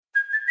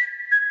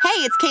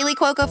Hey, it's Kaylee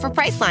Cuoco for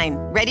Priceline.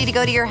 Ready to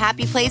go to your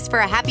happy place for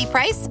a happy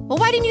price? Well,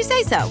 why didn't you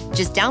say so?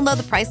 Just download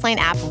the Priceline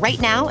app right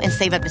now and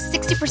save up to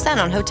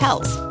 60% on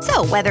hotels.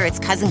 So whether it's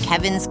Cousin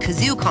Kevin's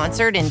Kazoo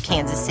Concert in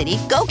Kansas City,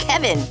 go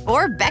Kevin,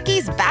 or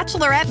Becky's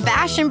Bachelorette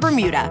Bash in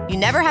Bermuda, you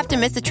never have to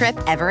miss a trip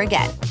ever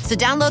again. So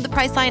download the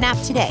Priceline app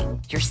today.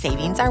 Your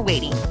savings are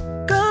waiting.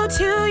 Go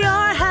to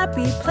your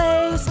happy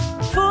place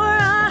for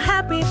a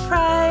happy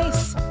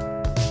price.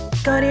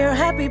 Go to your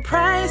happy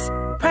price,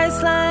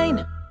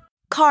 Priceline.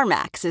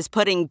 CarMax is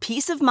putting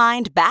peace of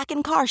mind back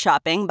in car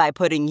shopping by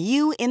putting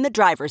you in the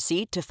driver's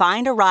seat to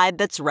find a ride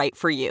that's right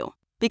for you.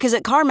 Because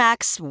at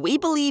CarMax, we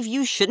believe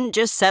you shouldn't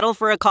just settle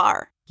for a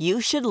car. You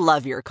should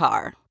love your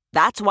car.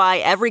 That's why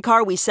every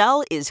car we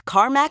sell is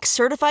CarMax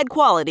certified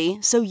quality,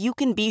 so you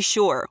can be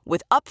sure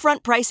with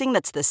upfront pricing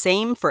that's the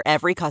same for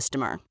every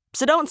customer.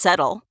 So don't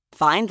settle.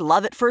 Find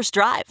love at first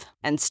drive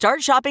and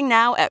start shopping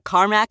now at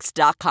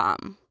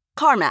CarMax.com.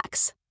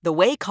 CarMax, the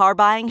way car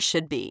buying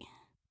should be.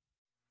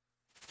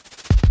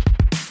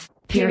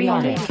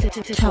 Periodic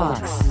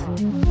Talks.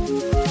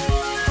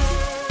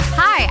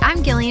 Hi,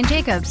 I'm Gillian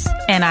Jacobs.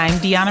 And I'm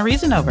Deanna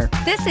Reasonover.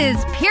 This is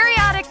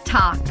Periodic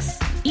Talks.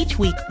 Each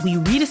week, we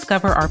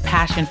rediscover our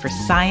passion for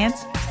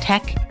science,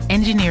 tech,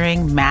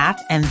 engineering,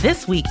 math, and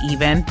this week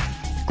even,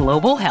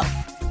 global health.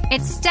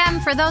 It's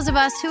STEM for those of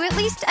us who at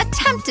least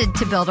attempted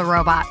to build a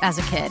robot as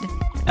a kid.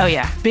 Oh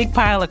yeah, big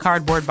pile of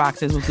cardboard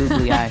boxes with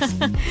googly eyes.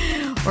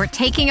 Or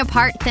taking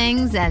apart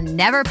things and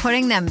never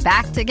putting them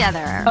back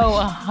together.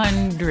 Oh,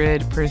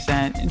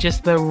 100%.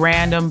 Just the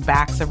random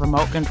backs of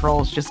remote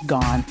controls just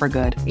gone for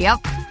good. Yep.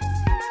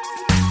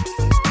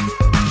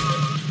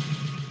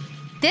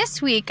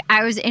 This week,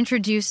 I was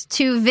introduced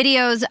to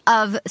videos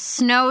of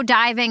snow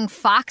diving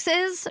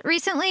foxes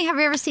recently. Have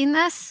you ever seen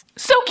this?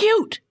 So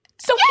cute.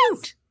 So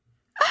cute.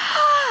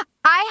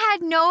 I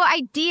had no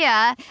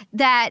idea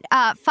that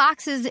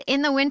foxes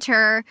in the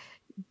winter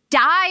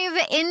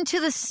dive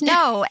into the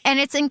snow, and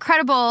it's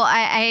incredible.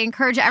 I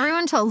encourage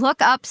everyone to look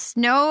up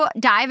snow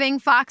diving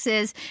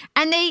foxes,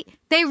 and they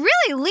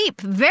really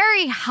leap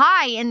very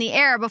high in the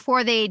air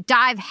before they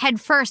dive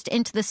headfirst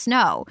into the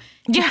snow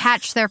to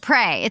catch their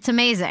prey. It's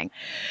amazing.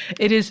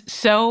 It is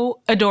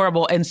so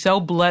adorable and so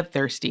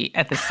bloodthirsty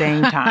at the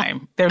same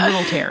time. They're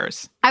little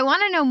terrors. I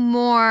want to know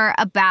more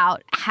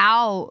about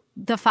how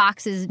the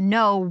foxes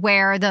know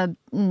where I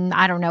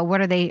don't know, what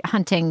are they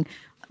hunting?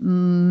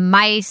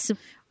 Mice?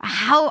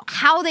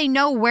 How they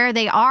know where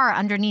they are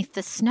underneath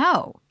the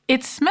snow?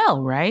 It's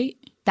smell, right?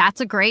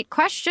 That's a great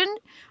question.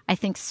 I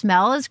think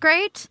smell is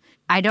great.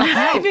 I don't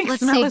know. I think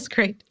smell is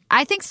great.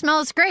 I think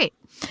smell is great.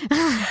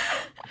 I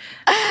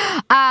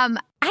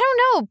don't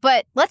know,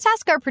 but let's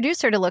ask our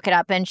producer to look it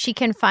up, and she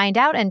can find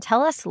out and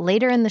tell us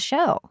later in the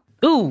show.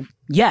 Ooh,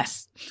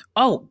 yes.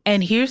 Oh,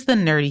 and here's the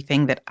nerdy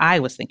thing that I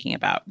was thinking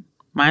about.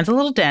 Mine's a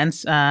little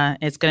dense.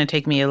 It's going to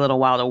take me a little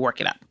while to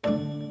work it up.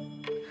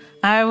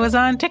 I was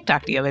on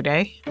TikTok the other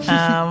day.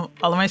 All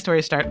of my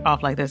stories start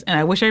off like this, and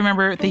I wish I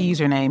remember the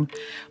username,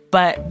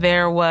 but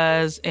there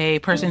was a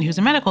person who's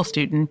a medical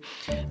student.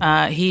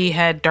 He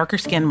had darker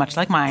skin, much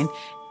like mine,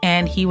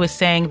 and he was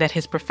saying that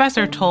his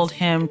professor told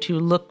him to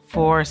look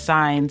for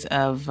signs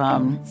of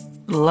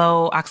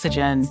low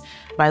oxygen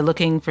by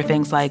looking for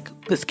things like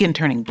the skin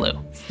turning blue.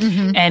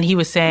 Mm-hmm. And he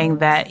was saying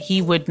that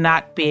he would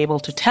not be able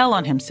to tell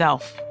on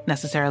himself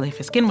necessarily if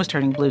his skin was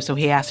turning blue. So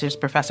he asked his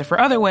professor for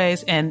other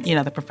ways. And,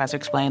 the professor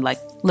explained, like,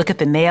 look at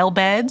the nail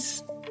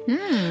beds.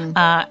 And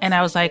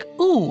I was like,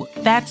 ooh,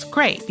 that's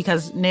great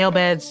because nail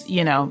beds,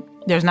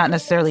 there's not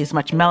necessarily as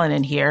much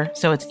melanin here.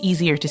 So it's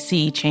easier to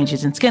see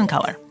changes in skin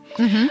color.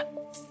 Mm-hmm.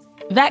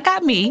 That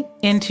got me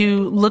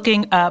into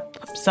looking up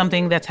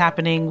something that's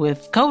happening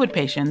with COVID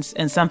patients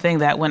and something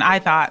that when I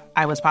thought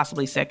I was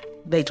possibly sick,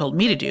 they told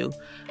me to do,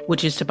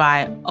 which is to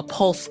buy a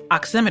pulse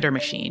oximeter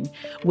machine,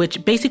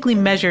 which basically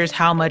measures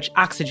how much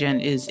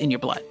oxygen is in your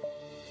blood.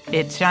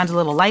 It shines a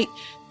little light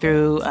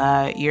through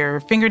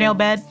your fingernail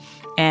bed,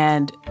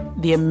 and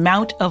the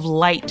amount of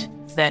light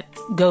that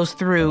goes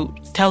through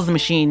tells the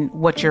machine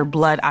what your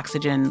blood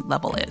oxygen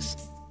level is.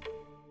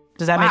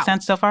 Does that make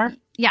sense so far?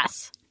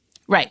 Yes.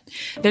 Right.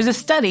 There's a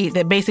study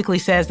that basically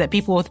says that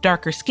people with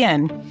darker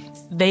skin,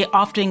 they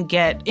often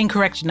get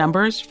incorrect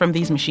numbers from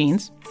these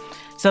machines.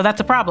 So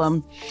that's a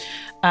problem.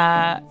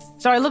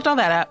 So I looked all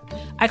that up.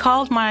 I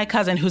called my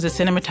cousin, who's a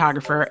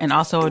cinematographer and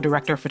also a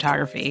director of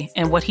photography.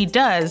 And what he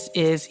does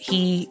is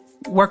he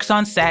works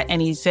on set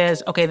and he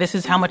says, okay, this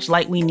is how much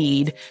light we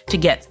need to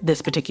get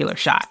this particular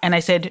shot. And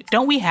I said,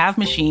 don't we have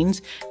machines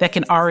that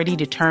can already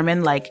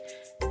determine, like,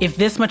 if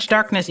this much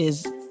darkness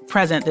is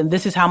present, then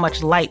this is how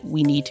much light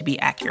we need to be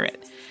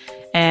accurate.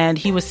 And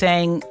he was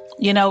saying,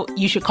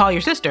 you should call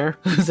your sister,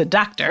 who's a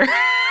doctor,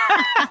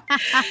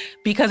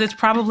 because it's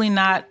probably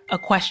not a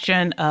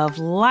question of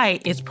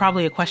light. It's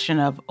probably a question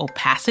of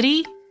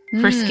opacity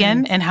for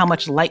skin and how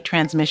much light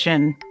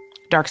transmission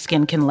dark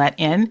skin can let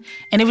in.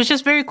 And it was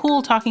just very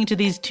cool talking to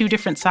these two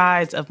different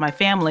sides of my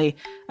family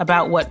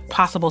about what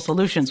possible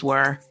solutions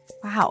were.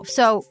 Wow.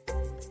 So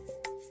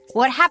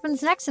what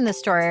happens next in this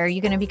story? Are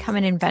you going to become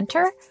an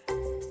inventor?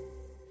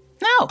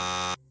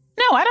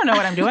 No, No, I don't know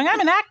what I'm doing. I'm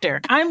an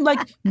actor. I'm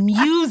like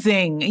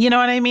musing. You know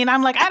what I mean?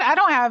 I'm like,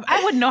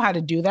 I wouldn't know how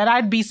to do that.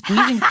 I'd be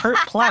squeezing Kurt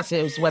Plus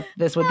is what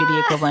this would be the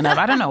equivalent of.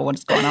 I don't know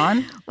what's going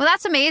on. Well,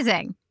 that's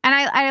amazing. And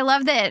I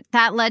love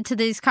that led to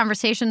these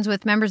conversations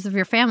with members of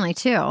your family,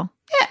 too.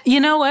 Yeah, you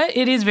know what?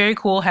 It is very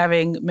cool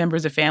having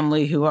members of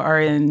family who are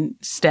in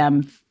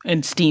STEM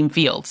and STEAM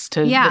fields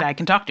that I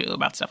can talk to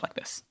about stuff like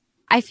this.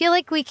 I feel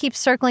like we keep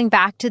circling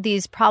back to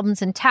these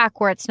problems in tech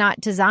where it's not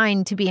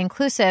designed to be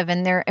inclusive,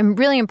 and they're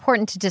really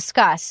important to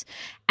discuss.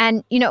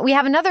 And, we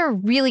have another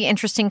really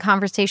interesting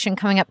conversation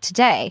coming up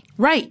today.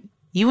 Right.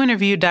 You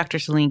interviewed Dr.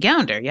 Celine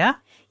Gounder, yeah?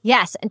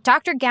 Yes, and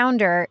Dr.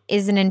 Gounder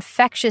is an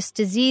infectious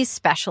disease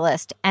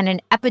specialist and an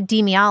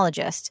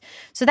epidemiologist.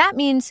 So that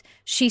means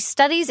she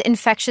studies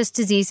infectious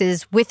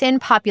diseases within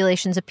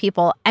populations of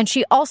people, and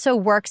she also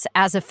works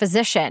as a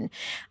physician.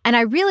 And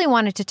I really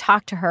wanted to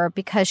talk to her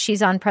because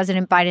she's on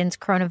President Biden's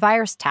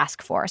coronavirus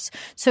task force.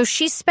 So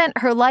she spent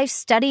her life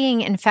studying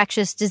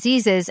infectious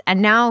diseases,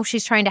 and now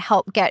she's trying to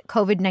help get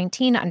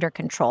COVID-19 under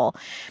control.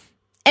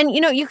 And,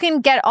 you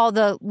can get all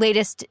the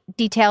latest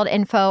detailed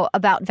info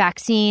about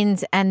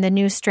vaccines and the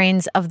new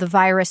strains of the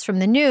virus from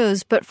the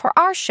news. But for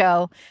our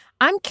show,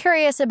 I'm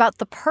curious about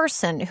the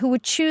person who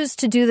would choose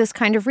to do this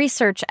kind of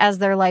research as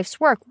their life's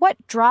work. What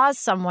draws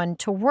someone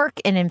to work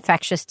in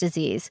infectious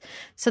disease?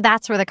 So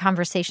that's where the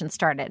conversation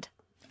started.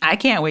 I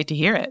can't wait to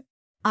hear it.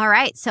 All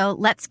right, so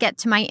let's get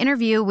to my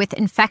interview with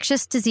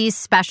infectious disease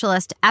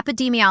specialist,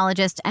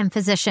 epidemiologist, and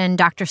physician,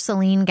 Dr.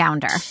 Celine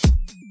Gounder.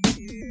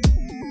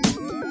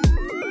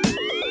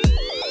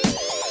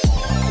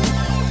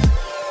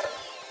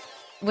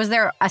 Was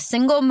there a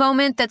single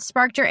moment that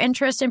sparked your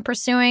interest in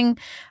pursuing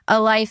a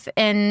life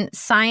in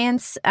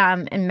science,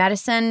 in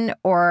medicine,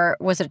 or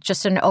was it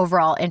just an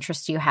overall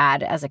interest you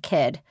had as a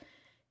kid?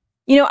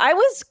 I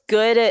was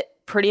good at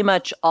pretty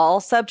much all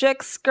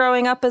subjects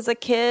growing up as a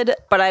kid,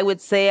 but I would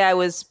say I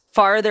was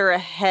farther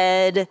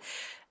ahead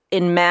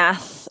in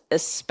math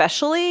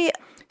especially.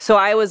 So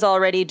I was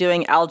already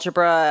doing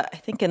algebra, I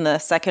think in the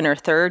second or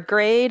third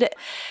grade.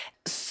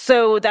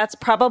 So that's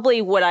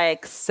probably what I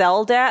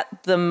excelled at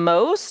the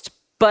most.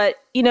 But,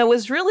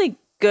 was really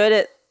good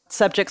at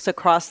subjects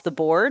across the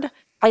board.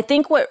 I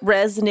think what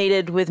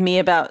resonated with me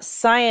about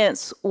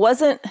science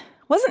wasn't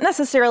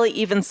necessarily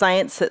even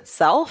science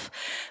itself,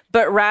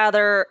 but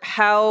rather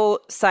how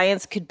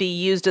science could be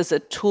used as a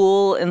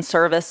tool in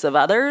service of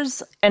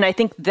others. And I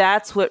think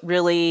that's what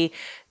really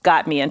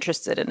got me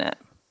interested in it.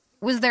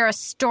 Was there a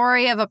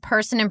story of a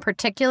person in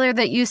particular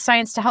that used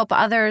science to help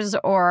others,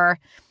 or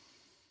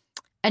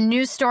a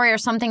news story or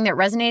something that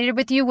resonated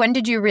with you? When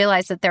did you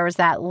realize that there was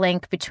that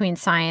link between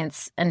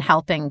science and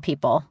helping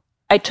people?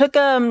 I took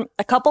a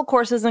couple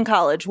courses in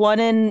college, one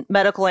in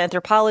medical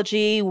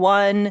anthropology,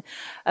 one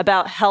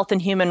about health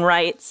and human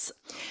rights.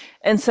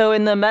 And so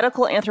in the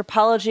medical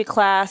anthropology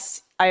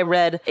class, I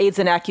read AIDS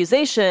and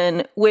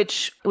Accusation,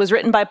 which was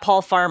written by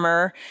Paul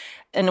Farmer,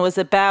 and was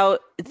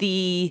about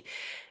the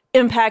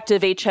impact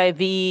of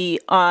HIV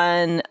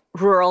on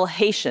rural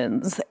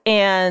Haitians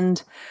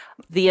and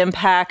the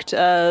impact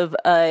of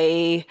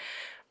a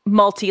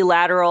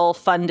multilateral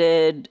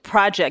funded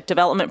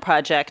development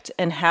project,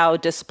 and how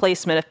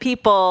displacement of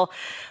people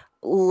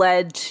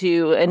led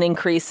to an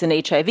increase in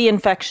HIV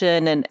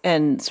infection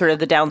and sort of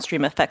the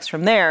downstream effects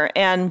from there.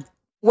 And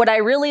what I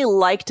really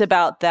liked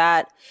about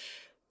that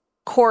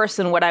course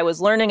and what I was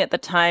learning at the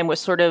time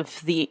was sort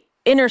of the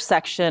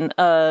intersection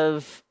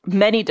of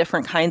many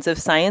different kinds of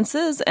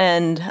sciences,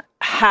 and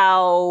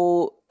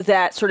how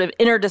that sort of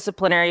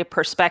interdisciplinary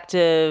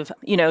perspective,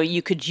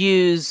 you could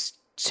use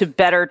to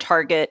better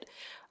target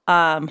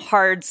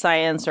hard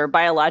science or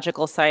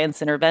biological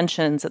science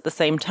interventions at the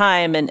same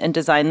time and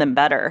design them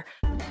better.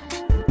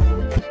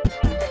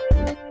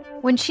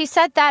 When she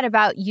said that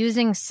about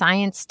using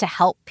science to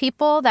help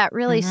people, that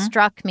really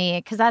struck me,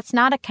 because that's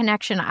not a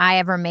connection I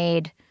ever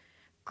made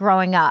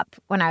growing up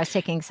when I was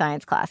taking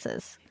science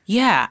classes.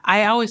 Yeah,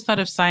 I always thought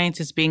of science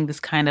as being this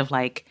kind of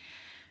like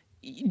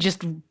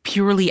just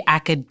purely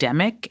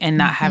academic and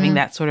not having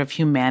that sort of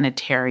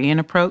humanitarian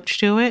approach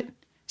to it.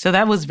 So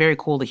that was very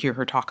cool to hear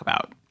her talk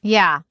about.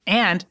 Yeah.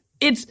 And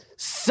it's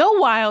so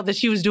wild that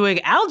she was doing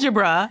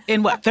algebra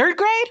in third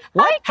grade?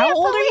 What? How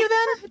old are you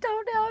then? I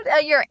don't know.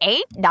 You're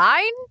 8,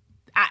 9?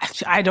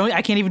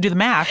 I can't even do the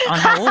math on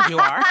how old you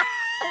are.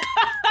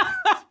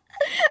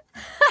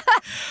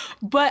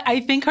 But I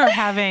think her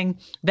having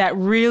that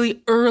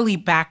really early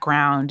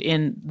background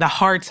in the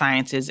hard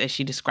sciences, as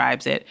she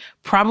describes it,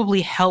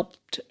 probably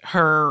helped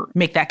her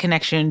make that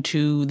connection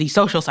to the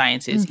social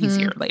sciences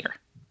easier later.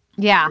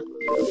 Yeah.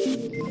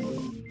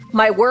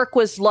 My work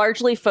was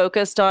largely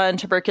focused on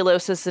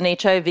tuberculosis and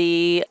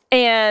HIV.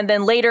 And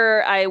then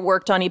later I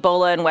worked on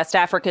Ebola in West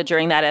Africa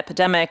during that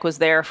epidemic, was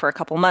there for a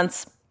couple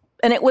months.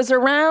 And it was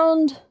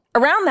around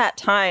that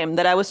time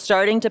that I was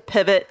starting to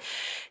pivot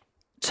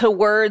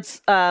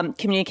towards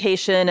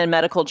communication and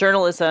medical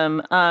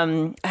journalism.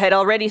 I had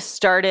already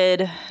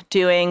started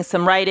doing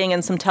some writing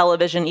and some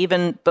television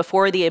even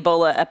before the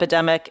Ebola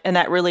epidemic, and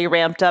that really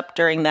ramped up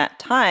during that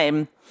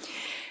time.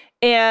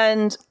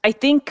 And I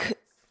think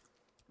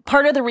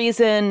part of the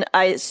reason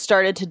I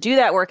started to do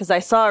that work is I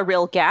saw a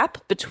real gap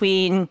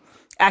between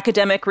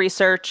academic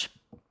research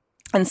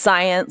and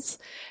science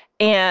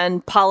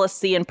and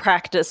policy and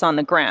practice on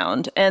the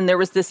ground. And there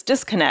was this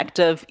disconnect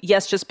of,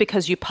 yes, just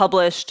because you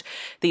published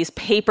these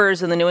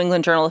papers in the New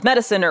England Journal of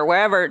Medicine or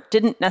wherever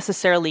didn't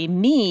necessarily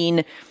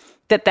mean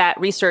that that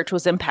research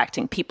was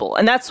impacting people.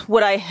 And that's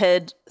what I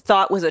had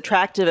thought was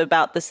attractive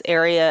about this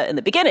area in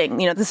the beginning.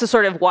 This is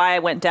sort of why I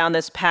went down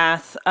this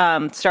path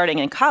starting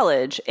in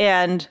college,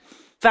 and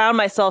found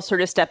myself sort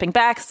of stepping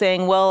back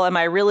saying, well, am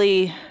I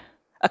really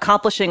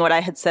accomplishing what I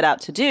had set out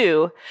to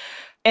do?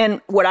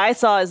 And what I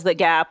saw as the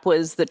gap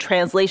was the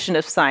translation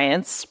of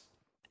science.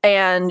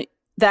 And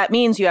that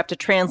means you have to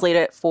translate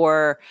it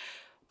for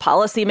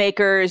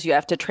policymakers, you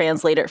have to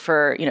translate it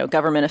for,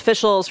 government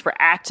officials, for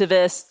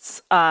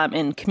activists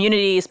in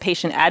communities,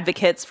 patient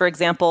advocates, for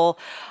example.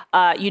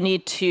 You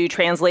need to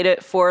translate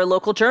it for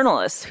local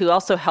journalists who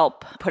also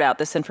help put out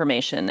this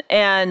information.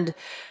 And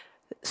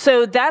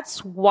so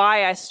that's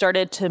why I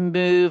started to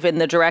move in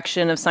the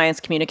direction of science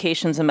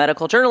communications and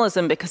medical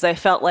journalism, because I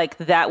felt like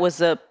that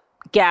was a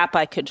gap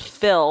I could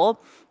fill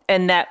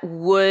and that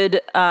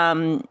would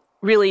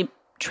really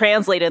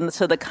translate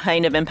into the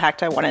kind of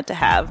impact I wanted to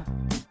have.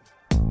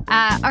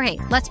 Okay,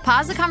 let's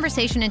pause the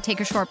conversation and take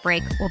a short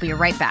break. We'll be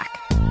right back.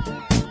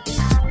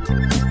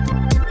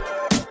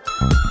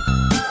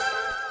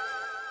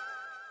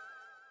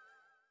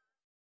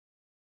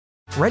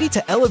 Ready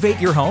to elevate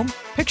your home?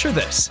 Picture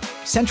this: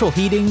 central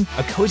heating,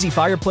 a cozy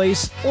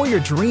fireplace, or your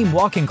dream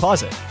walk-in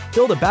closet.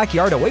 Build a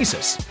backyard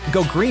oasis,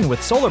 go green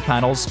with solar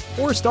panels,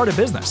 or start a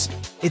business.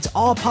 It's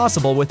all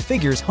possible with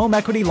Figure's home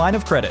equity line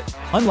of credit.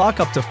 Unlock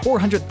up to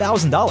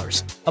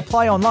 $400,000.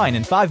 Apply online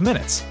in 5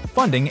 minutes.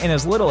 Funding in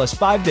as little as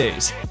 5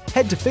 days.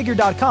 Head to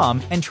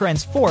Figure.com and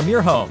transform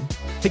your home.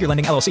 Figure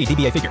Lending LLC,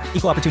 DBA Figure,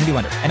 Equal Opportunity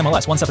Lender,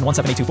 NMLS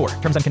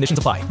 1717824. Terms and conditions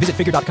apply. Visit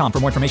Figure.com for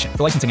more information.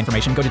 For licensing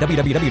information, go to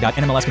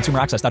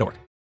www.nmlsconsumeraccess.org.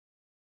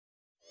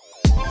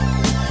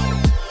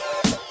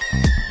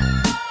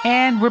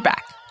 And we're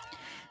back.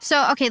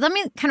 So, okay, let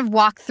me kind of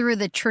walk through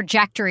the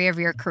trajectory of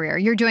your career.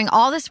 You're doing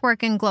all this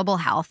work in global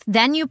health.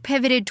 Then you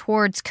pivoted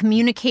towards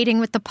communicating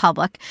with the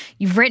public.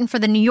 You've written for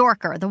The New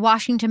Yorker, The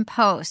Washington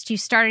Post. You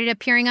started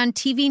appearing on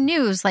TV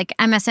news like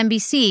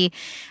MSNBC.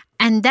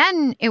 And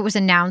then it was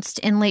announced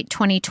in late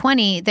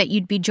 2020 that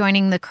you'd be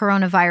joining the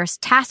coronavirus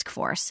task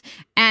force.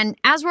 And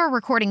as we're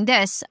recording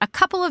this, a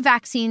couple of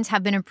vaccines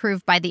have been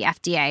approved by the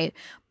FDA.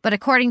 But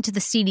according to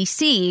the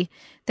CDC,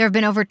 there have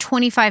been over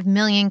 25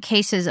 million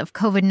cases of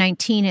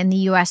COVID-19 in the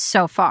U.S.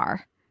 so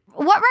far.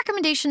 What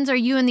recommendations are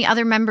you and the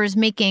other members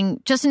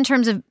making just in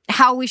terms of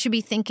how we should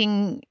be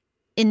thinking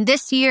in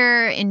this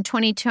year, in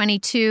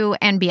 2022,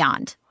 and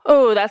beyond?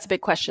 Oh, that's a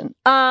big question.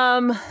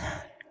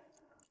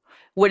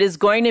 What is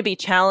going to be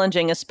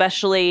challenging,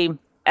 especially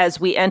as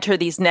we enter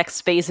these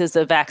next phases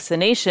of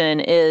vaccination,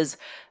 is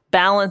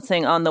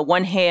balancing, on the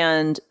one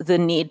hand, the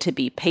need to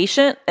be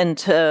patient and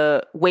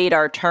to wait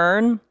our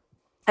turn,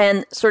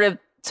 and sort of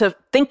to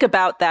think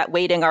about that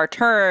waiting our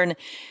turn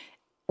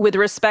with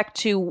respect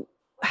to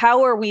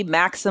how are we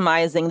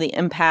maximizing the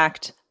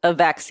impact of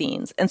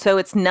vaccines. And so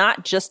it's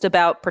not just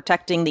about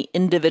protecting the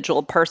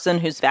individual person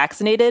who's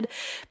vaccinated,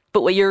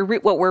 but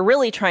what we're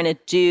really trying to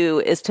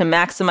do is to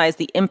maximize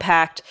the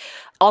impact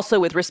also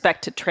with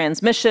respect to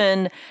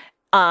transmission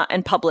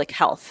and public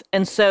health.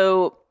 And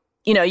so,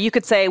 you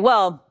could say,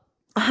 well,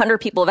 100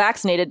 people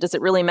vaccinated, does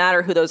it really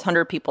matter who those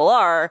 100 people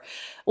are?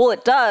 Well,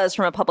 it does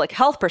from a public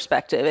health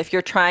perspective. If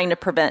you're trying to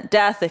prevent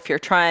death, if you're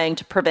trying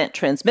to prevent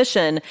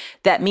transmission,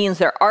 that means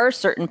there are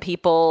certain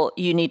people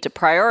you need to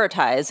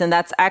prioritize. And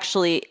that's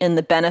actually in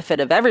the benefit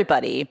of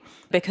everybody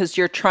because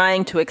you're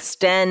trying to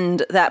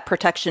extend that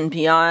protection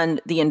beyond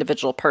the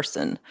individual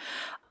person.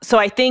 So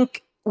I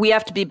think we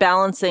have to be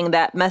balancing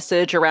that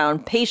message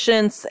around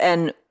patience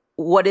and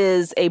what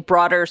is a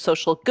broader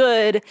social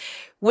good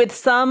with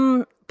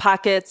some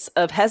pockets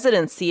of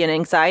hesitancy and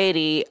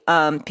anxiety,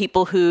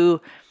 people who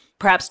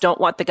perhaps don't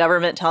want the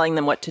government telling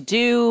them what to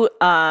do,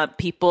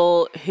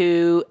 people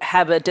who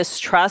have a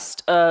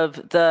distrust of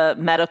the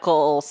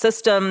medical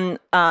system,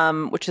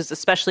 which is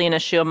especially an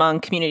issue among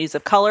communities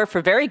of color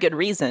for very good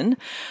reason,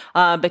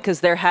 because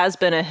there has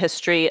been a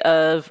history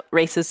of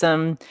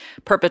racism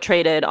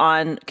perpetrated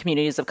on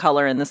communities of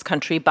color in this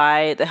country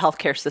by the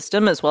healthcare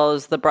system as well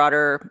as the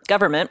broader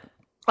government.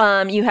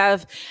 You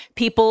have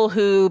people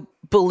who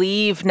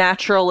believe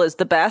natural is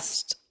the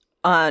best,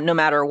 no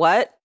matter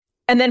what.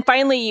 And then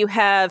finally, you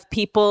have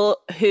people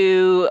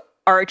who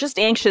are just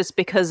anxious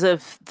because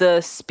of the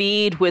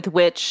speed with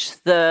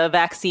which the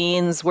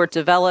vaccines were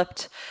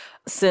developed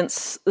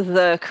since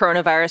the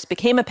coronavirus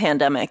became a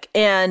pandemic.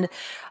 And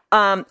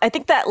I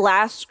think that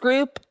last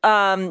group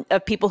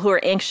of people who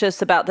are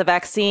anxious about the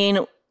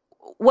vaccine,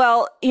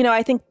 well,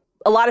 I think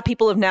a lot of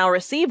people have now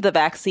received the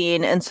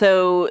vaccine. And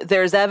so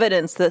there's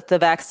evidence that the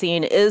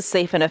vaccine is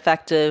safe and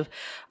effective,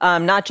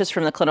 not just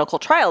from the clinical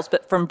trials,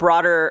 but from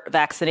broader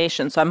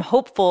vaccination. So I'm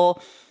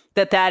hopeful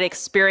that that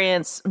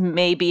experience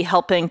may be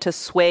helping to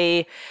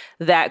sway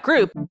that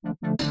group.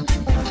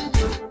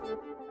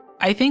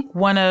 I think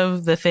one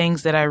of the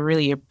things that I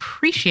really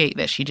appreciate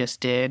that she just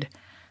did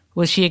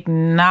was she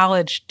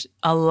acknowledged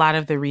a lot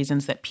of the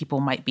reasons that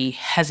people might be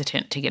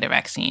hesitant to get a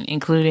vaccine,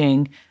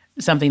 including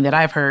something that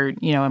I've heard,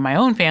 in my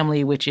own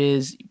family, which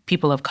is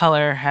people of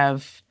color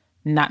have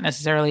not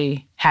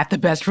necessarily had the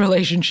best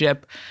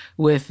relationship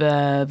with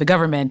the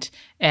government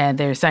and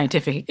their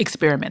scientific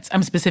experiments.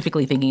 I'm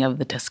specifically thinking of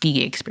the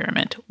Tuskegee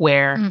experiment,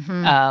 where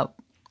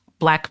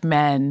Black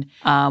men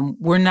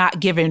were not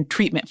given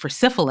treatment for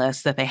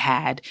syphilis that they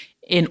had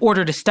in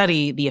order to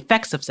study the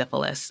effects of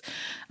syphilis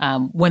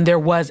when there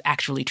was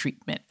actually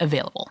treatment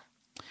available.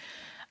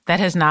 That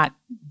has not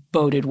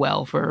boded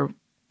well for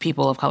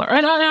people of color.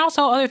 And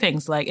also other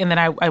things and then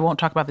I won't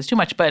talk about this too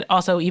much, but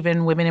also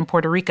even women in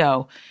Puerto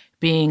Rico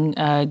being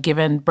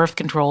given birth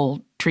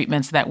control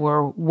treatments that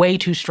were way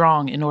too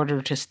strong in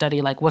order to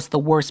study what's the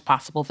worst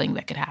possible thing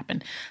that could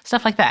happen.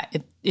 Stuff like that.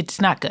 It's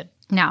not good.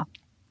 No,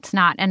 it's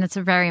not. And it's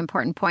a very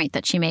important point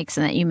that she makes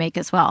and that you make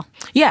as well.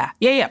 Yeah.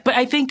 But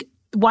I think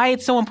why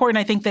it's so important,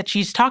 I think, that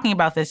she's talking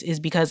about this is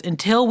because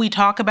until we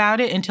talk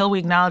about it, until we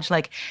acknowledge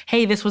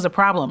hey, this was a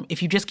problem,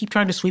 if you just keep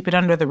trying to sweep it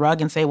under the rug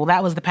and say, well,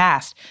 that was the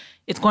past,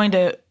 it's going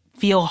to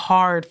feel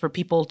hard for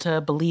people to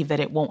believe that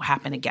it won't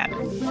happen again.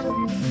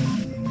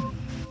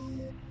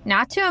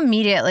 Not to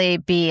immediately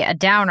be a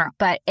downer,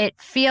 but it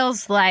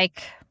feels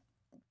like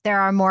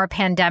there are more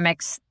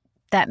pandemics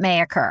that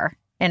may occur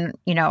in,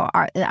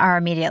 our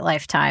immediate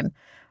lifetime.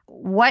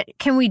 What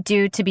can we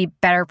do to be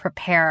better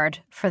prepared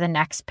for the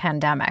next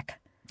pandemic?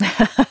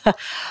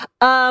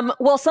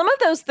 Well, some of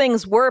those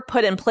things were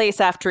put in place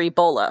after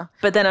Ebola,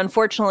 but then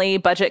unfortunately,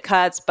 budget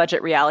cuts,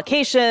 budget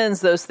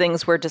reallocations, those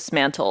things were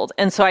dismantled.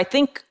 And so I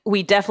think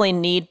we definitely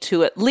need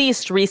to at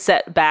least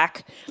reset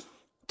back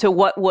to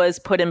what was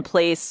put in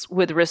place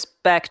with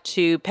respect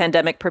to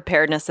pandemic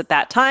preparedness at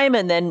that time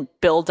and then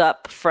build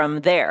up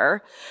from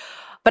there.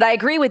 But I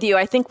agree with you.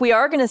 I think we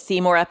are going to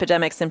see more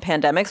epidemics and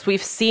pandemics.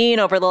 We've seen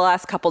over the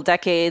last couple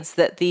decades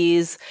that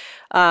these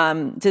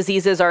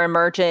diseases are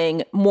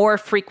emerging more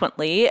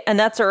frequently. And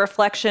that's a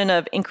reflection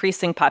of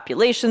increasing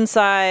population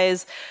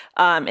size,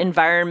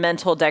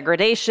 environmental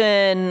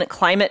degradation,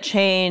 climate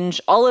change.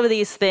 All of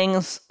these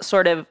things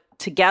sort of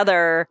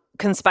together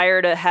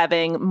conspire to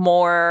having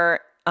more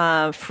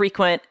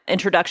frequent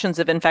introductions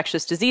of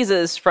infectious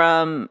diseases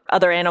from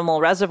other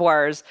animal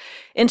reservoirs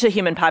into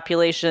human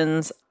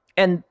populations.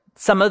 And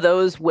some of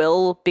those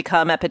will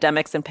become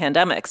epidemics and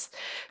pandemics.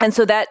 And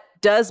so that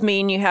does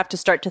mean you have to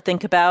start to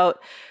think about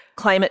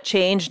climate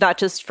change, not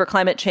just for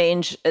climate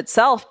change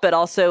itself, but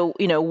also,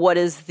 what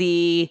is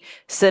the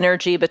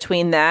synergy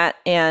between that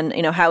and,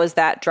 how is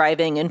that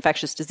driving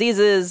infectious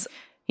diseases?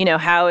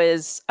 How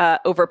is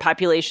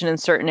overpopulation in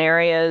certain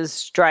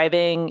areas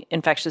driving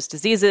infectious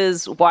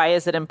diseases? Why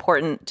is it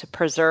important to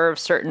preserve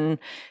certain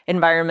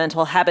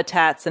environmental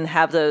habitats and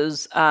have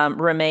those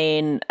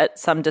remain at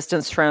some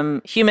distance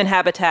from human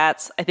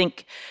habitats? I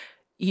think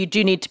you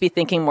do need to be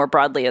thinking more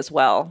broadly as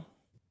well.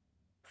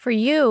 For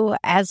you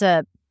as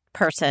a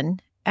person,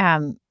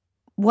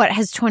 what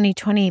has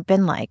 2020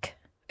 been like?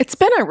 It's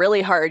been a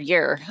really hard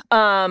year.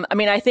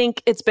 I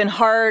think it's been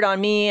hard on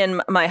me and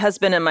my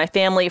husband and my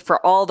family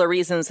for all the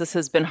reasons this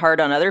has been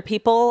hard on other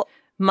people.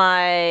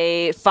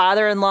 My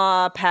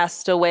father-in-law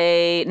passed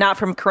away, not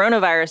from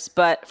coronavirus,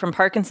 but from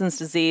Parkinson's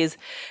disease.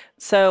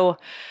 So,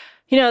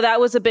 that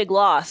was a big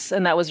loss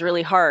and that was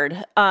really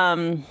hard.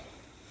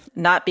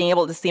 Not being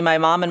able to see my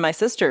mom and my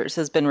sisters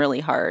has been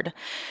really hard.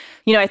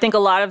 I think a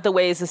lot of the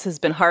ways this has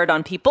been hard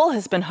on people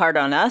has been hard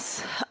on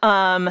us.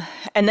 And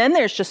then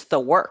there's just the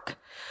work.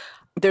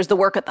 There's the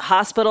work at the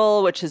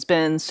hospital, which has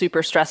been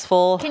super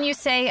stressful. Can you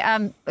say,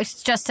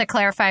 just to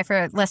clarify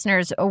for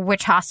listeners,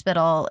 which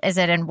hospital is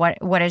it and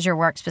what is your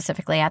work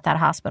specifically at that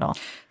hospital?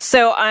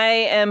 So I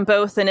am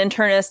both an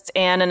internist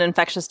and an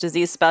infectious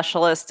disease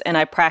specialist, and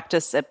I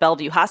practice at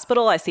Bellevue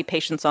Hospital. I see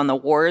patients on the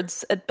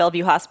wards at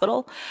Bellevue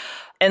Hospital.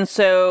 And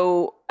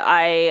so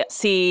I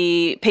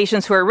see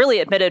patients who are really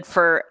admitted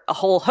for a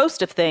whole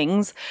host of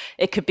things.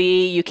 It could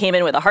be you came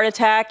in with a heart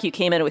attack, you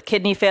came in with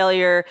kidney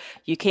failure,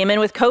 you came in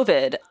with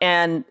COVID.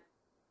 And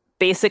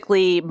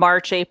basically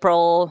March,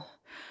 April,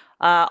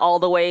 all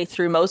the way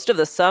through most of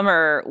the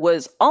summer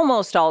was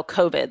almost all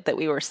COVID that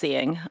we were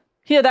seeing.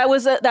 That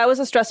was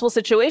a stressful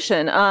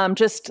situation.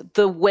 Just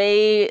the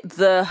way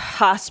the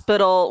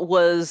hospital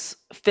was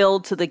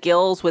filled to the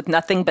gills with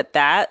nothing but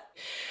that.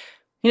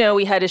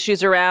 We had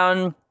issues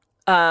around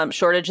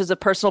shortages of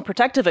personal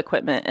protective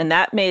equipment, and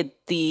that made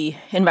the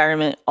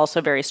environment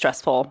also very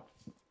stressful.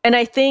 And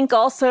I think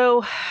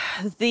also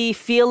the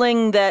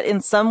feeling that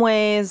in some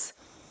ways,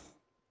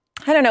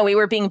 we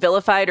were being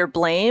vilified or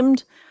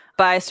blamed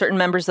by certain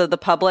members of the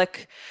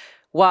public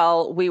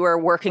while we were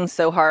working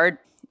so hard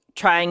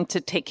trying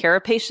to take care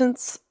of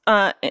patients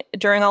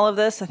during all of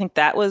this. I think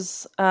that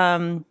was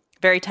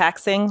very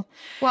taxing.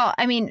 Well,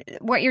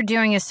 what you're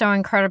doing is so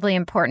incredibly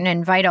important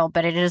and vital,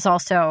 but it is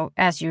also,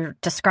 as you're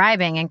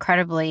describing,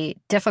 incredibly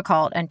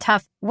difficult and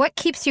tough. What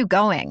keeps you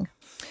going?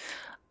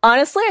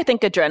 Honestly, I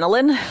think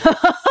adrenaline.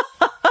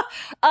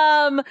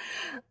 I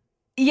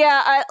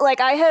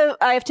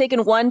have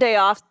taken one day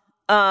off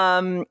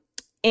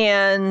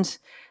And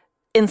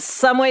in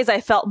some ways, I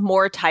felt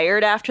more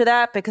tired after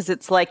that because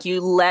it's like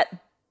you let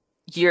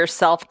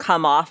yourself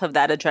come off of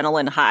that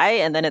adrenaline high.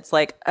 And then it's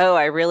like, oh,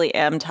 I really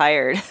am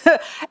tired.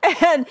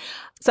 And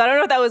so I don't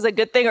know if that was a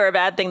good thing or a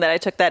bad thing that I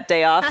took that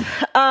day off.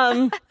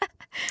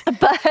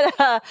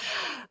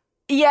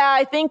 Yeah,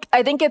 I think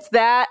it's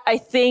that. I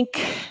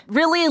think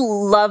really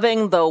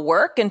loving the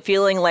work and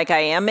feeling like I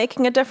am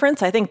making a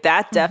difference. I think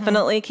that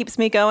definitely keeps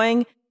me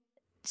going.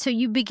 So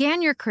you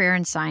began your career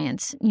in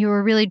science. You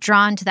were really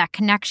drawn to that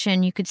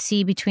connection you could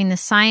see between the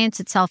science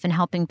itself and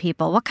helping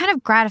people. What kind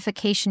of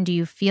gratification do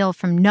you feel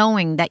from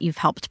knowing that you've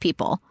helped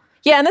people?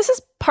 Yeah, and this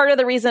is part of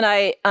the reason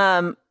I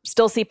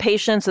still see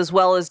patients as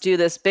well as do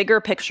this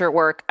bigger picture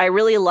work. I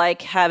really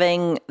like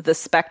having the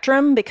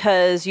spectrum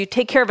because you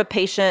take care of a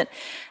patient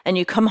and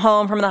you come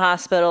home from the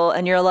hospital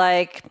and you're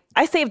like,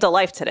 I saved a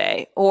life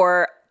today.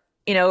 Or,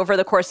 over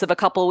the course of a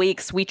couple of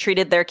weeks, we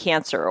treated their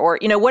cancer or,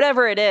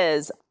 whatever it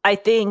is. I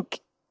think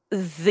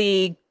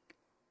the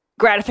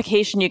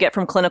gratification you get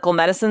from clinical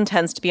medicine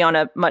tends to be on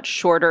a much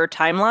shorter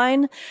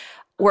timeline,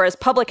 whereas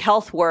public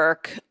health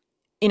work,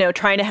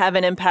 trying to have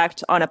an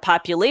impact on a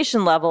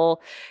population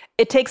level,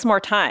 it takes more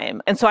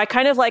time. And so I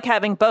kind of like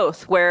having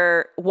both,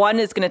 where one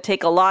is going to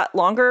take a lot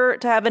longer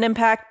to have an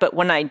impact, but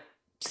when I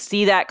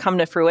see that come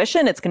to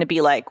fruition, it's going to be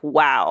like,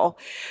 wow.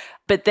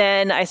 But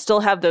then I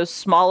still have those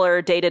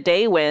smaller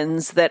day-to-day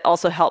wins that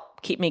also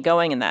help keep me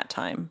going in that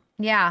time.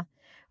 Yeah.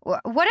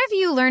 What have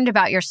you learned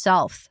about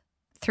yourself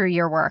through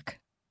your work?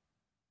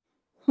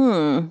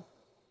 I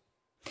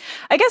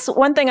guess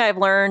one thing I've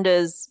learned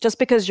is just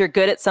because you're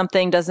good at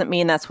something doesn't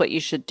mean that's what you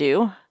should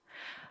do.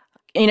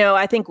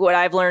 I think what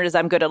I've learned is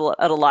I'm good at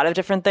a lot of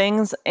different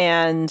things.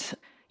 And,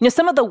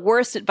 some of the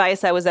worst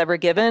advice I was ever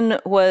given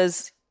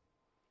was,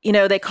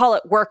 they call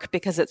it work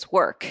because it's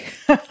work.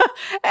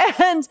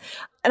 and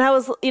I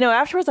was,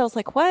 afterwards I was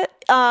like, what?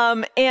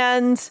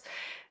 And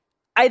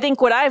I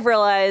think what I've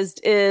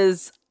realized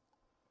is,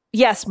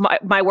 yes,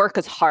 my work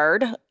is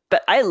hard,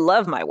 but I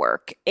love my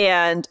work.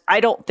 And I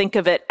don't think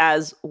of it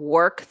as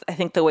work. I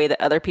think the way that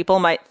other people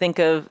might think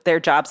of their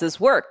jobs as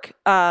work,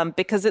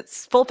 because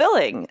it's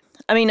fulfilling.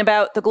 I mean,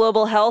 about the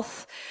global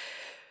health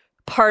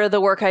part of the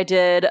work I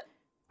did,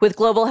 with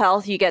global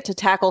health, you get to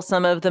tackle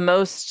some of the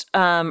most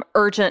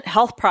urgent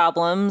health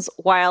problems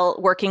while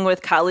working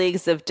with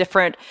colleagues of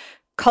different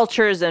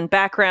cultures and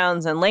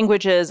backgrounds and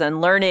languages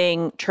and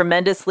learning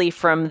tremendously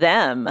from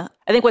them.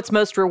 I think what's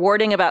most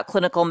rewarding about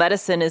clinical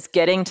medicine is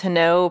getting to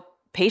know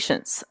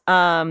patients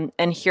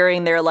and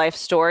hearing their life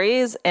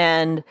stories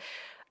and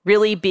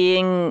really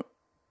being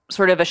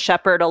sort of a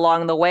shepherd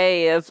along the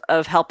way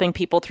of helping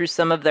people through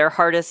some of their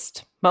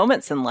hardest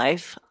moments in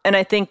life. And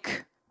I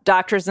think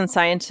doctors and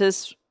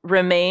scientists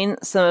remain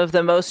some of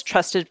the most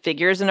trusted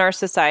figures in our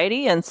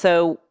society. And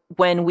so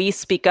when we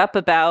speak up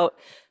about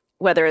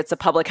whether it's a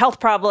public health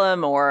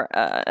problem or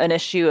an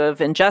issue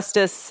of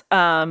injustice,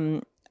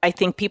 I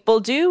think people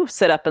do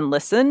sit up and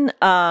listen.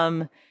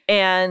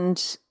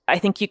 And I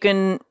think you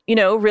can,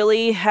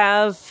 really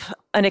have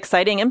an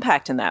exciting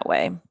impact in that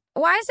way.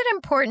 Why is it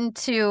important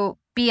to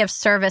be of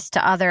service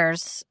to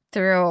others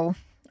through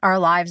our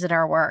lives and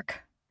our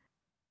work?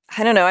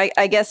 I don't know.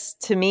 I guess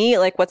to me,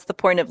 what's the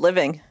point of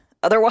living?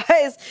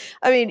 Otherwise,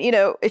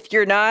 if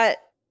you're not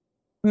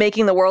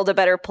making the world a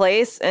better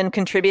place and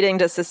contributing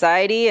to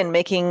society and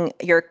making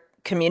your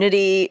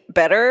community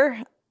better,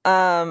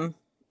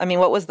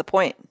 what was the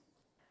point?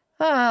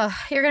 Oh,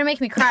 you're going to make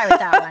me cry with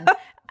that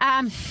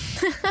one.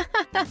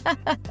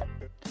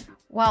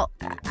 Well,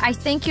 I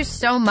thank you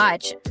so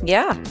much.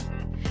 Yeah.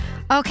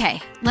 Okay,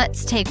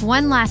 let's take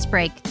one last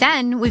break.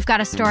 Then we've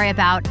got a story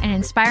about an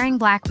inspiring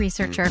Black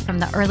researcher from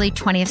the early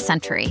 20th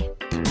century.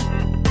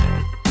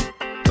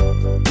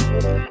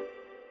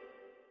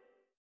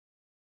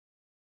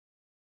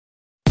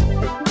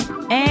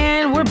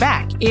 And we're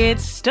back.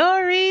 It's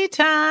story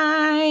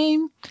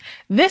time.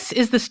 This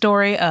is the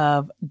story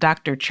of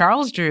Dr.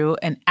 Charles Drew,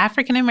 an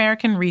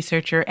African-American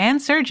researcher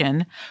and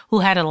surgeon who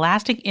had a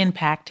lasting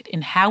impact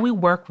in how we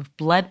work with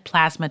blood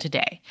plasma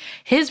today.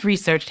 His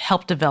research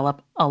helped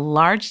develop a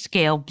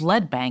large-scale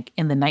blood bank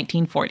in the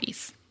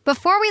 1940s.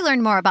 Before we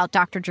learn more about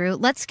Dr. Drew,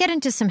 let's get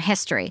into some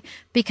history,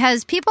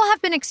 because people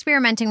have been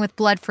experimenting with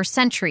blood for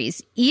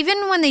centuries,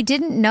 even when they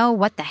didn't know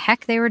what the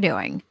heck they were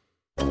doing.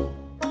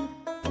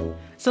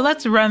 So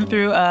let's run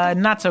through a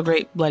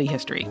not-so-great bloody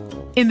history.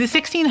 In the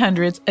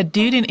 1600s, a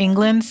dude in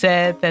England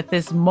said that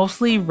this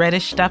mostly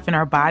reddish stuff in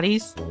our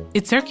bodies,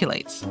 it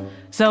circulates.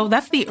 So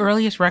that's the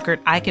earliest record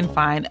I can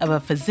find of a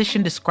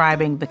physician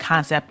describing the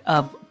concept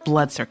of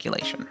blood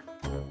circulation.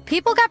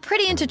 People got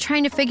pretty into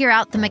trying to figure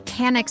out the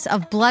mechanics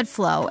of blood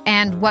flow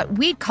and what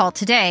we'd call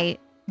today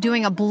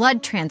doing a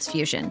blood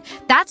transfusion.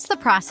 That's the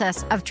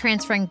process of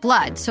transferring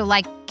blood, so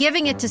like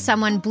giving it to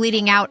someone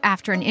bleeding out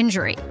after an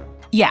injury.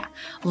 Yeah,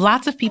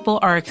 lots of people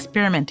are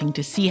experimenting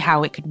to see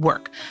how it could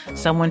work.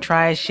 Someone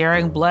tries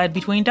sharing blood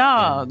between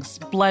dogs,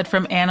 blood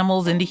from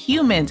animals into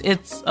humans.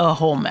 It's a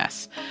whole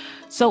mess.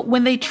 So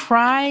when they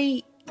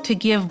try to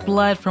give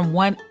blood from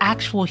one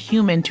actual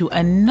human to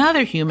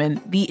another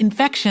human, the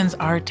infections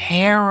are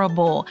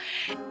terrible.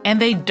 And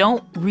they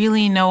don't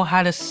really know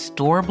how to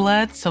store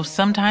blood, so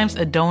sometimes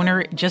a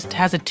donor just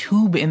has a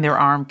tube in their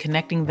arm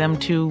connecting them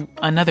to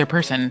another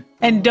person.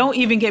 And don't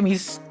even get me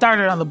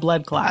started on the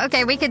blood clot.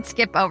 Okay, we could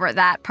skip over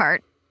that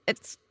part.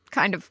 It's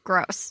kind of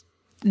gross.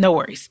 No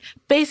worries.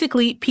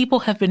 Basically,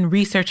 people have been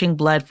researching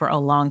blood for a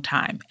long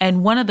time,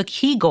 and one of the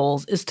key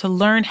goals is to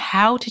learn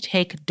how to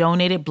take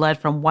donated blood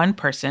from one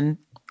person,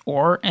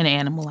 or an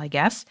animal, I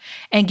guess,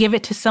 and give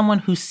it to someone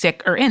who's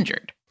sick or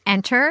injured.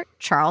 Enter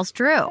Charles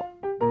Drew.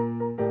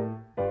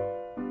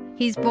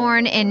 He's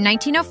born in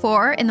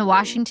 1904 in the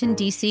Washington,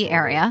 D.C.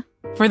 area.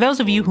 For those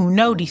of you who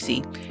know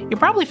D.C., you're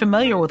probably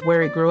familiar with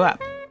where he grew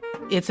up.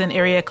 It's an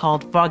area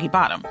called Foggy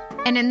Bottom.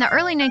 And in the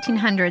early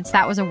 1900s,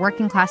 that was a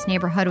working-class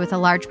neighborhood with a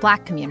large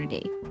Black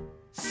community.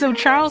 So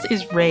Charles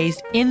is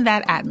raised in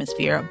that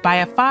atmosphere by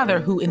a father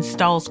who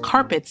installs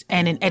carpets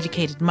and an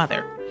educated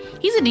mother.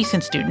 He's a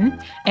decent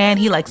student, and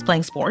he likes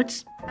playing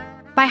sports.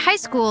 By high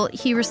school,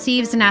 he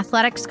receives an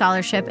athletic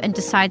scholarship and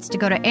decides to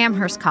go to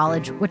Amherst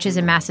College, which is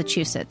in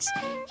Massachusetts.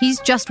 He's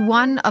just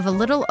one of a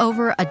little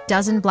over a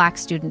dozen Black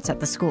students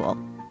at the school.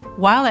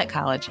 While at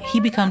college, he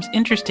becomes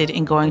interested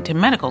in going to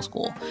medical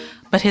school,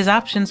 but his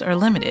options are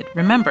limited.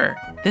 Remember,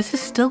 this is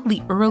still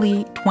the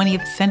early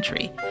 20th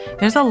century.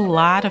 There's a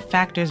lot of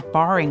factors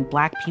barring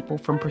Black people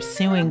from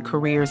pursuing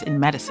careers in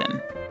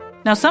medicine.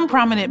 Now, some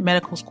prominent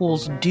medical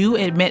schools do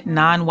admit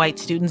non-white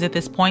students at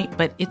this point,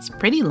 but it's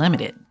pretty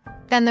limited.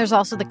 Then there's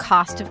also the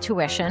cost of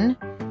tuition.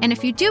 And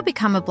if you do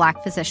become a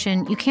Black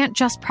physician, you can't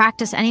just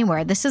practice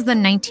anywhere. This is the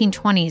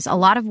 1920s. A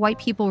lot of white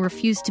people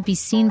refuse to be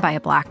seen by a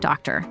Black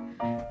doctor.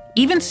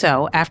 Even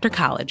so, after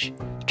college,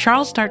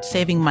 Charles starts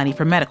saving money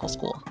for medical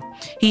school.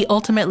 He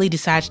ultimately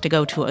decides to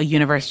go to a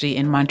university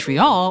in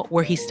Montreal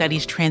where he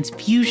studies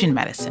transfusion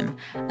medicine,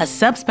 a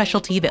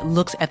subspecialty that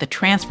looks at the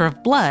transfer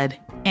of blood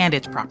and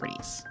its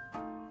properties.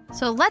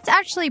 So let's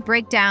actually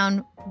break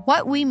down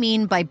what we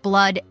mean by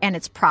blood and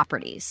its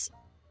properties.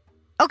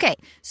 Okay,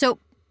 so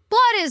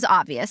blood is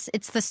obvious.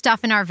 It's the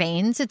stuff in our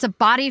veins. It's a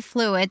body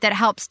fluid that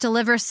helps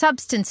deliver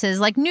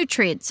substances like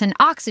nutrients and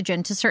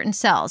oxygen to certain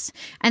cells.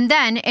 And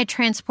then it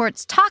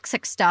transports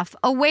toxic stuff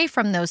away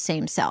from those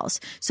same cells.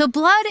 So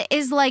blood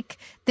is like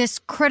this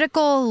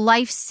critical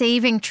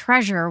life-saving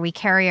treasure we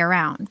carry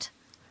around.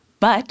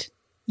 But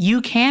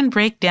you can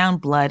break down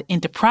blood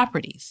into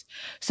properties.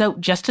 So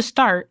just to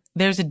start,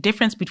 there's a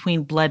difference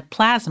between blood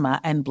plasma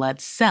and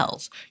blood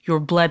cells. Your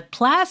blood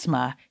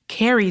plasma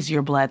carries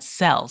your blood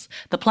cells.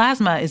 The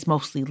plasma is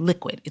mostly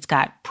liquid. It's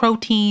got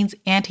proteins,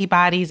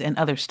 antibodies, and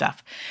other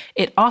stuff.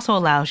 It also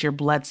allows your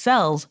blood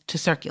cells to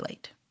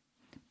circulate.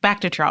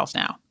 Back to Charles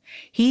now.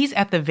 He's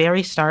at the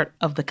very start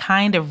of the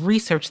kind of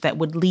research that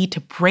would lead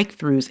to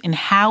breakthroughs in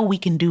how we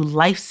can do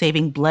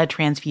life-saving blood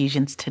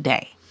transfusions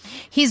today.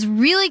 He's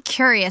really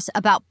curious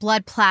about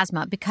blood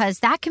plasma because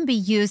that can be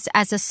used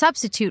as a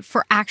substitute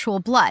for actual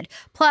blood.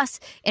 Plus,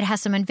 it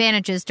has some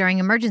advantages during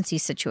emergency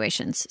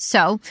situations.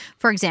 So,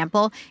 for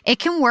example, it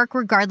can work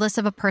regardless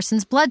of a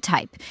person's blood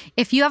type.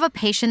 If you have a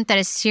patient that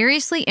is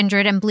seriously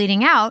injured and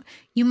bleeding out,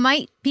 you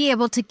might be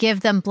able to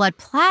give them blood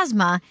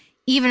plasma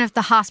even if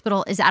the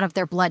hospital is out of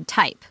their blood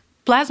type.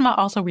 Plasma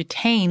also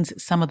retains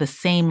some of the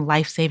same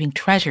life-saving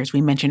treasures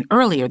we mentioned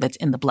earlier that's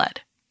in the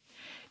blood.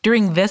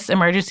 During this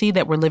emergency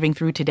that we're living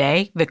through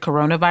today, the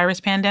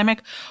coronavirus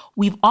pandemic,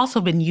 we've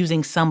also been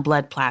using some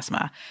blood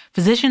plasma.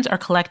 Physicians are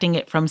collecting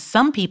it from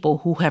some people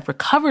who have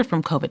recovered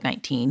from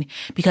COVID-19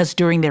 because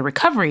during their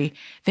recovery,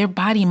 their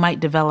body might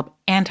develop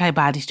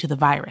antibodies to the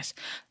virus.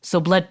 So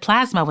blood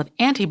plasma with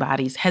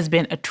antibodies has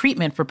been a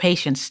treatment for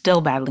patients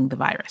still battling the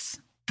virus.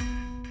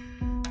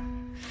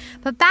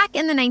 But back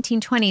in the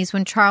 1920s,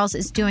 when Charles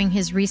is doing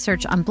his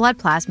research on blood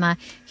plasma,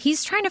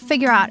 he's trying to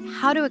figure out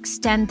how to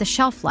extend the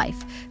shelf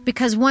life.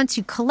 Because once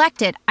you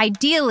collect it,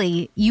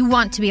 ideally, you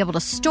want to be able to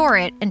store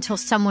it until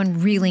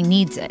someone really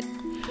needs it.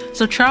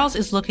 So Charles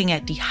is looking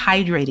at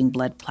dehydrating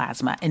blood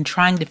plasma and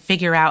trying to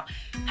figure out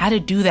how to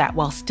do that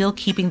while still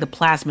keeping the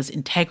plasma's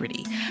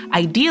integrity,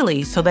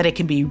 ideally so that it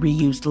can be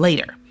reused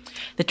later.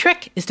 The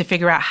trick is to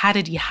figure out how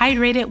to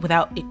dehydrate it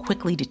without it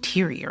quickly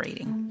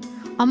deteriorating.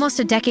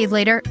 Almost a decade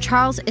later,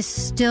 Charles is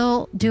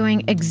still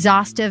doing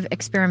exhaustive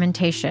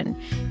experimentation.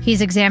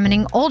 He's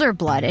examining older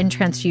blood in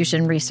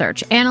transfusion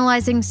research,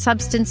 analyzing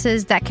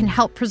substances that can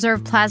help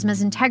preserve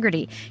plasma's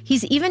integrity.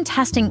 He's even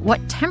testing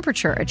what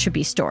temperature it should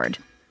be stored.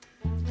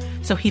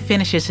 So he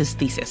finishes his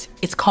thesis.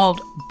 It's called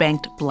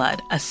Banked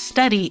Blood, a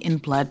study in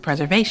blood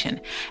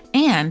preservation.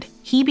 And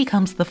he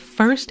becomes the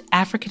first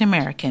African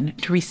American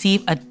to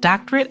receive a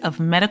doctorate of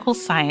medical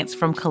science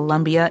from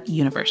Columbia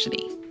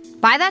University.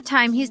 By that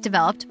time, he's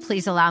developed,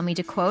 please allow me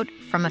to quote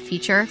from a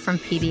feature from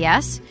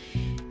PBS,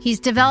 he's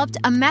developed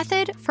a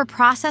method for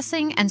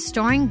processing and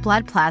storing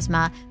blood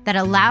plasma that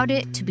allowed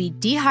it to be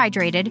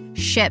dehydrated,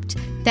 shipped,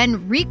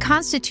 then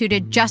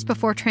reconstituted just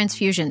before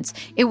transfusions.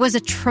 It was a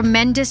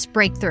tremendous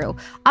breakthrough.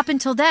 Up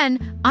until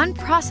then,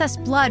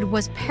 unprocessed blood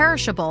was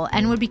perishable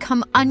and would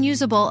become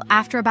unusable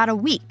after about a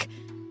week.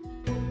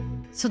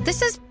 So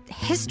this is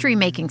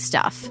history-making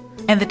stuff.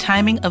 And the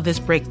timing of this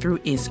breakthrough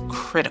is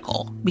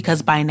critical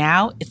because by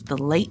now it's the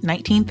late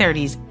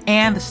 1930s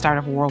and the start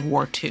of World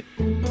War II.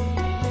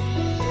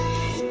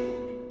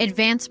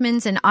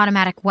 Advancements in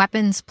automatic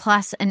weapons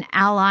plus an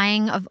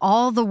allying of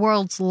all the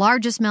world's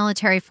largest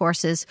military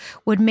forces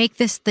would make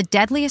this the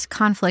deadliest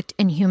conflict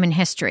in human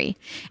history.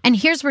 And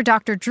here's where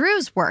Dr.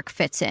 Drew's work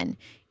fits in.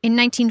 In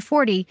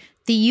 1940,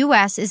 the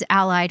U.S. is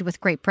allied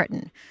with Great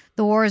Britain.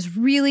 The war is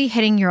really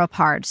hitting Europe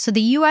hard, so the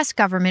U.S.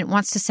 government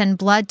wants to send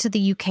blood to the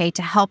U.K.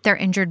 to help their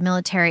injured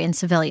military and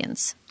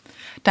civilians.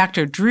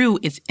 Dr. Drew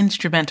is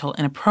instrumental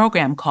in a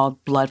program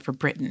called Blood for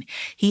Britain.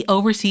 He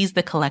oversees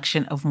the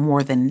collection of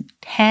more than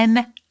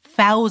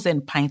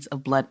 10,000 pints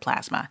of blood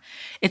plasma.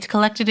 It's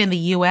collected in the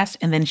U.S.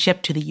 and then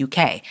shipped to the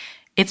U.K.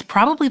 It's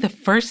probably the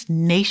first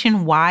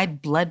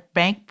nationwide blood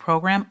bank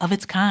program of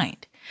its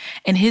kind.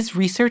 And his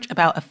research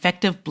about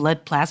effective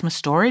blood plasma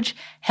storage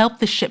helped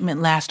the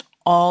shipment last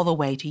all the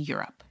way to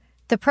Europe.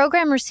 The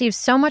program received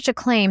so much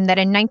acclaim that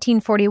in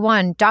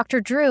 1941, Dr.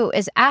 Drew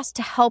is asked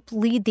to help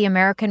lead the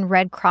American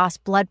Red Cross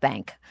Blood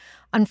Bank.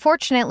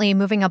 Unfortunately,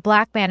 moving a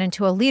black man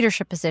into a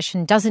leadership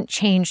position doesn't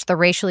change the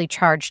racially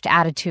charged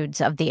attitudes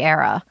of the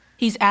era.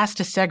 He's asked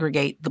to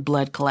segregate the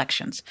blood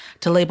collections,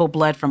 to label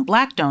blood from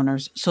black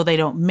donors so they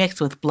don't mix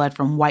with blood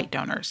from white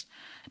donors.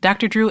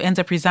 Dr. Drew ends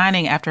up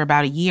resigning after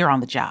about a year on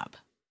the job.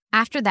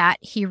 After that,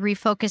 he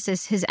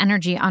refocuses his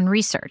energy on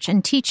research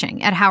and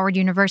teaching at Howard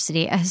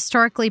University, a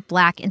historically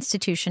black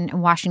institution in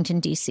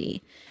Washington,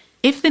 D.C.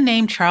 If the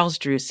name Charles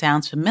Drew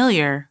sounds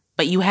familiar,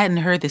 but you hadn't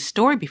heard this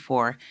story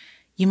before,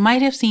 you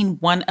might have seen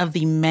one of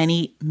the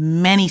many,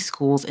 many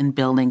schools and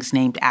buildings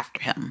named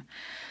after him.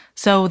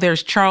 So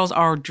there's Charles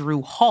R.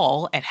 Drew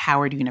Hall at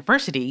Howard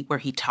University, where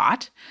he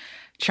taught,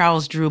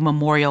 Charles Drew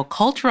Memorial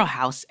Cultural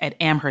House at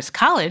Amherst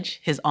College,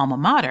 his alma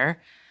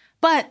mater,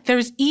 but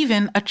there's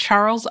even a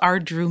Charles R.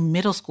 Drew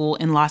Middle School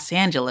in Los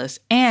Angeles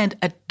and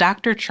a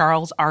Dr.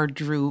 Charles R.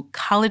 Drew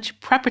College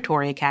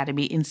Preparatory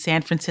Academy in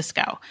San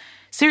Francisco.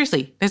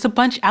 Seriously, there's a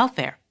bunch out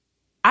there.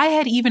 I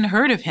had even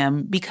heard of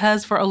him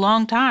because for a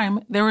long time,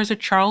 there was a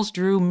Charles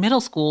Drew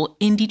Middle School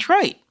in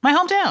Detroit, my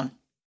hometown.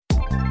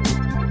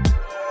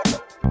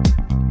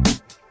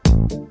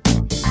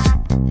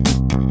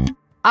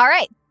 All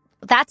right,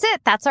 that's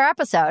it. That's our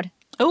episode.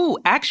 Oh,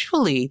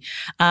 actually,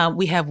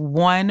 we have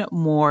one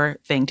more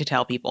thing to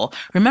tell people.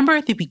 Remember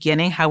at the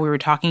beginning how we were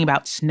talking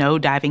about snow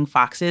diving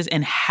foxes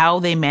and how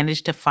they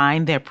managed to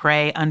find their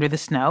prey under the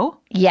snow?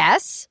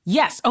 Yes.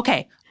 Yes.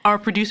 Okay. Our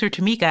producer,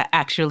 Tamika,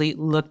 actually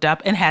looked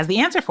up and has the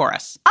answer for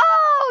us.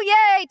 Oh,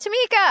 yay,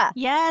 Tamika.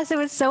 Yes, it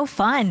was so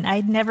fun.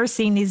 I'd never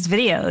seen these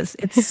videos.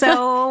 It's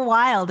so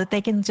wild that they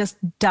can just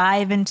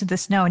dive into the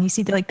snow and you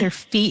see like their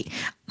feet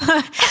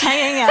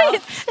hanging out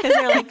because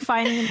they're like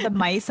finding the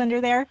mice under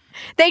there.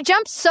 They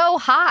jump so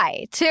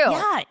high, too.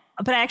 Yeah,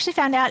 but I actually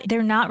found out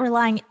they're not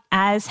relying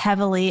as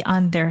heavily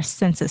on their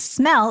sense of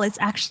smell. It's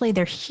actually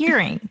their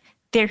hearing.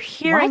 They're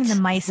hearing the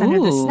mice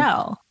under the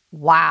snow.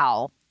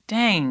 Wow.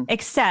 Dang.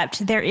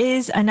 Except there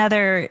is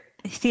another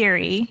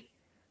theory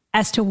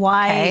as to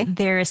why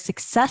they're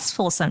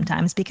successful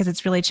sometimes, because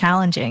it's really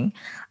challenging.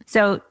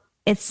 So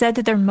it's said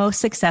that they're most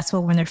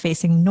successful when they're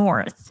facing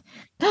north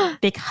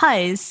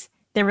because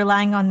they're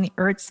relying on the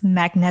Earth's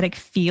magnetic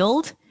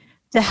field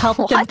to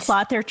help them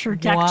plot their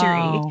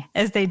trajectory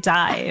as they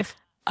dive.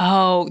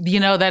 Oh,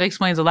 that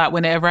explains a lot.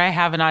 Whenever I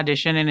have an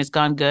audition and it's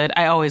gone good,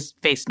 I always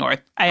face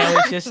north. I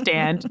always just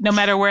stand, no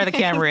matter where the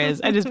camera is,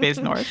 I just face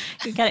north.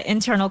 You got an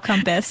internal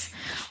compass.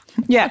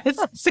 Yeah,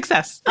 it's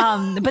success.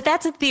 But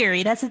that's a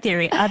theory. That's a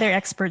theory. Other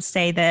experts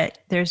say that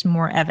there's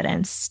more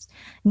evidence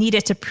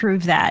needed to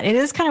prove that. It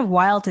is kind of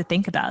wild to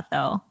think about,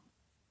 though.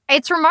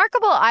 It's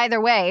remarkable either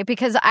way,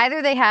 because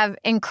either they have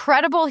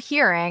incredible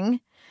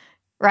hearing,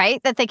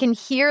 right, that they can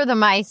hear the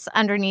mice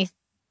underneath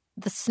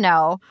the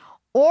snow,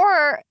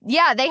 or,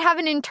 they have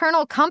an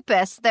internal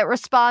compass that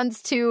responds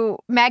to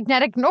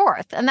magnetic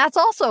north, and that's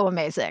also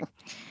amazing.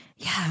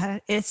 Yeah,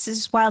 it's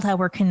just wild how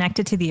we're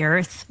connected to the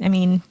Earth. I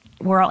mean,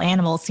 we're all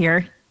animals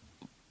here.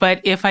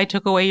 But if I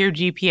took away your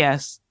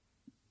GPS,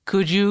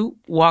 could you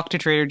walk to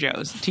Trader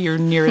Joe's, to your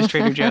nearest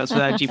Trader Joe's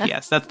without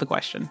GPS? That's the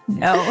question.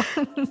 No.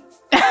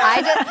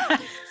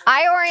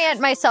 I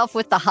orient myself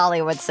with the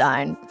Hollywood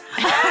sign.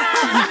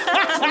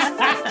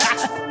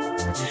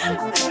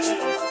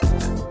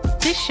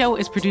 This show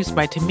is produced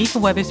by Tamika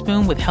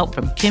Weatherspoon with help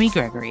from Kimmy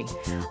Gregory.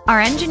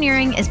 Our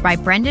engineering is by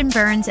Brendan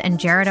Burns and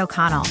Jared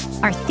O'Connell.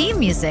 Our theme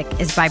music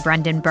is by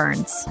Brendan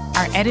Burns.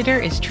 Our editor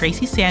is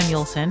Tracy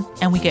Samuelson,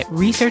 and we get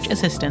research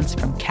assistance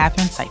from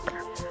Catherine Cipher.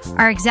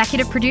 Our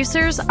executive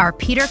producers are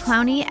Peter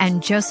Clowney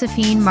and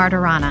Josephine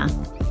Martirana.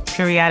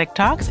 Periodic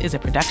Talks is a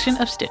production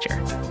of Stitcher.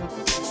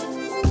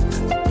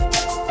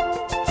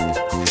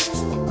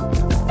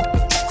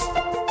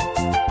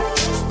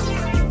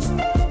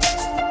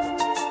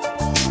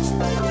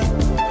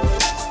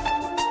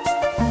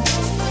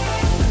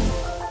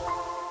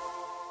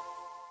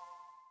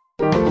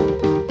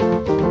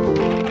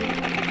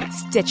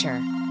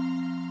 Stitcher.